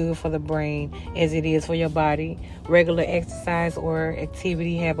really good for the brain as it is for your body. Regular exercise or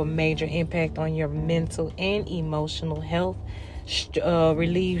activity have a major impact on your mental and emotional health.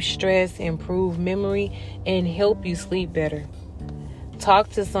 Relieve stress, improve memory, and help you sleep better. Talk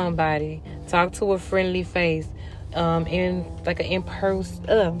to somebody. Talk to a friendly face.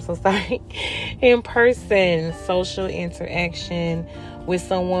 In-person social interaction with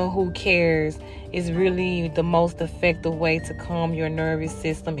someone who cares is really the most effective way to calm your nervous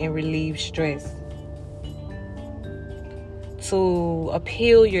system and relieve stress. To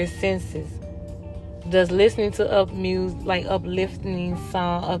appeal your senses. Does listening to uplifting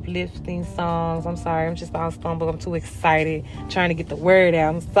songs. I'm sorry, I'm just all stumbled. I'm too excited trying to get the word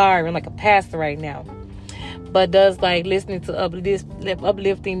out. I'm sorry, I'm like a pastor right now. But does listening to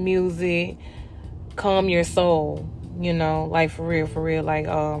uplifting music calm your soul? For real.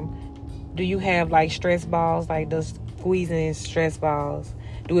 Do you have stress balls? Does squeezing stress balls,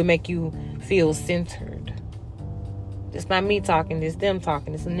 do it make you feel centered? It's not me talking, it's them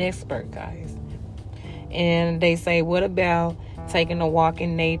talking. It's an expert, guys. And they say, what about taking a walk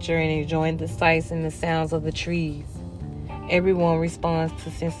in nature and enjoying the sights and the sounds of the trees? Everyone responds to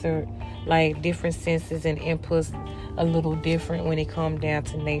different senses and inputs a little different when it comes down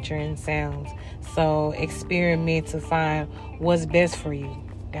to nature and sounds. So experiment to find what's best for you,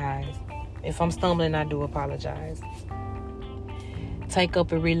 guys. If I'm stumbling, I do apologize. Take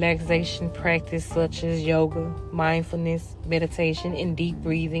up a relaxation practice such as yoga, mindfulness, meditation, and deep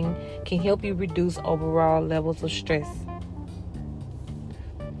breathing can help you reduce overall levels of stress.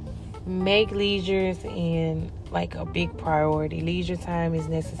 Make leisure a big priority. Leisure time is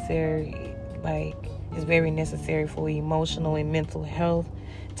necessary, is very necessary for emotional and mental health.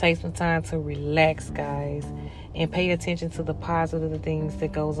 Take some time to relax, guys, and pay attention to the positive things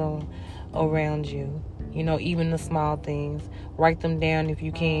that goes on around you. even the small things. Write them down if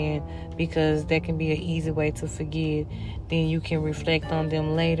you can, because that can be an easy way to forget. Then you can reflect on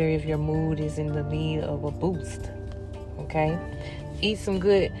them later if your mood is in the need of a boost. Okay? Eat some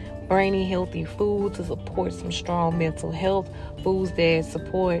good, brainy, healthy food to support some strong mental health. Foods that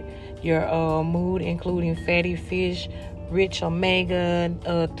support your mood, including fatty fish, rich omega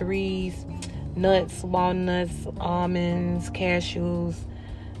 3s, nuts, walnuts, almonds, cashews,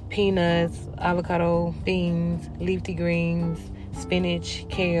 peanuts, avocado, beans, leafy greens, spinach,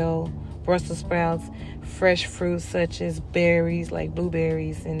 kale, Brussels sprouts, fresh fruits such as berries like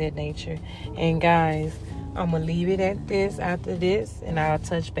blueberries and that nature. And guys, I'm going to leave it at this after this, and I'll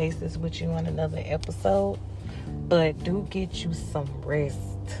touch bases with you on another episode. But do get you some rest.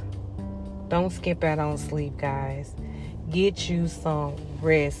 Don't skip out on sleep, guys. Get you some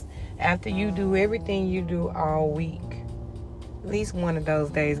rest. After you do everything you do all week, at least one of those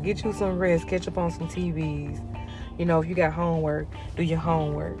days, get you some rest. Catch up on some TVs. If you got homework, do your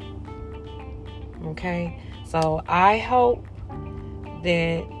homework. Okay? So I hope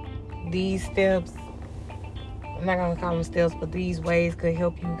that these steps, I'm not going to call them steps, but these ways could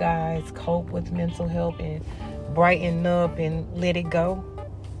help you guys cope with mental health and brighten up and let it go.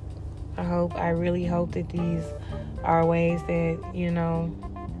 I really hope that these are ways that,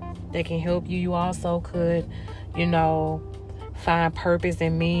 that can help you. You also could, find purpose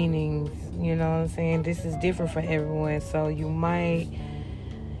and meanings. You know what I'm saying? This is different for everyone. So you might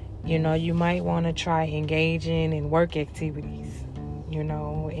want to try engaging in work activities.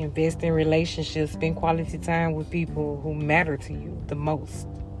 Invest in relationships, spend quality time with people who matter to you the most.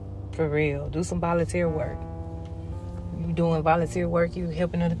 For real. Do some volunteer work. You doing volunteer work, you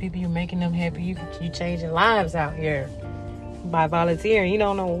helping other people, you making them happy, you changing lives out here by volunteering. You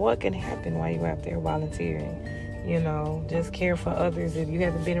don't know what can happen while you out there volunteering. Just care for others. If you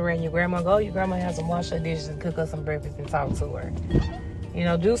haven't been around your grandma, go your grandma has some wash her dishes and cook her some breakfast and talk to her.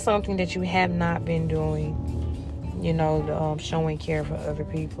 Do something that you have not been doing. Showing care for other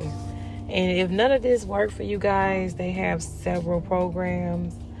people. And if none of this worked for you guys, they have several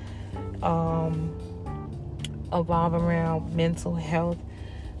programs evolve around mental health.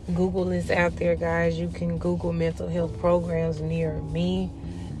 Google is out there, guys. You can Google mental health programs near me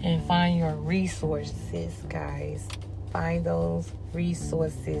and find your resources, guys. Find those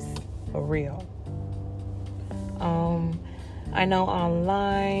resources for real. I know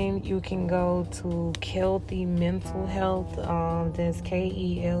online you can go to Kelty Mental Health. That's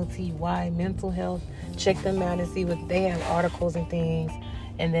KELTY Mental Health. Check them out and see what they have, articles and things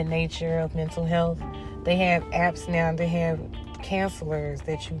in the nature of mental health. They have apps now. They have counselors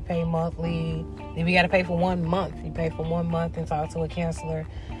that you pay monthly. If you got to pay for 1 month, you pay for 1 month and talk to a counselor.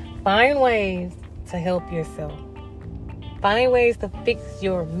 Find ways to help yourself. Find ways to fix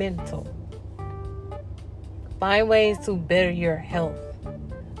your mental. Find ways to better your health.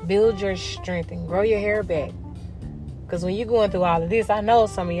 Build your strength and grow your hair back. Because when you're going through all of this, I know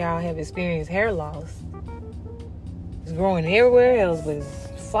some of y'all have experienced hair loss. It's growing everywhere else, but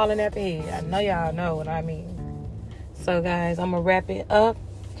it's falling at the head. I know y'all know what I mean. So, guys, I'm going to wrap it up.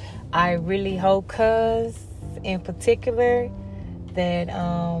 I really hope, cuz, in particular, that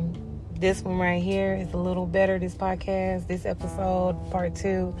this one right here is a little better. This podcast, this episode, part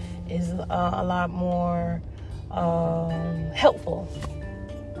 2, is a lot more helpful.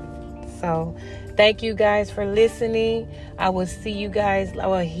 So thank you guys for listening. I will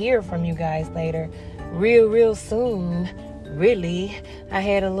hear from you guys later real soon. Really, I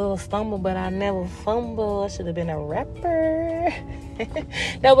had a little stumble, but I never fumble. I should have been a rapper.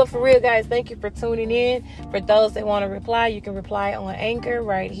 No, but for real, guys, thank you for tuning in. For those that want to reply, you can reply on Anchor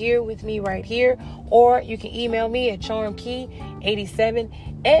right here with me right here, or you can email me at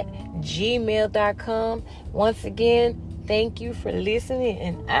charmkey87@gmail.com. Once again, thank you for listening,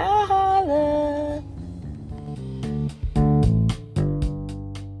 and I'll holla.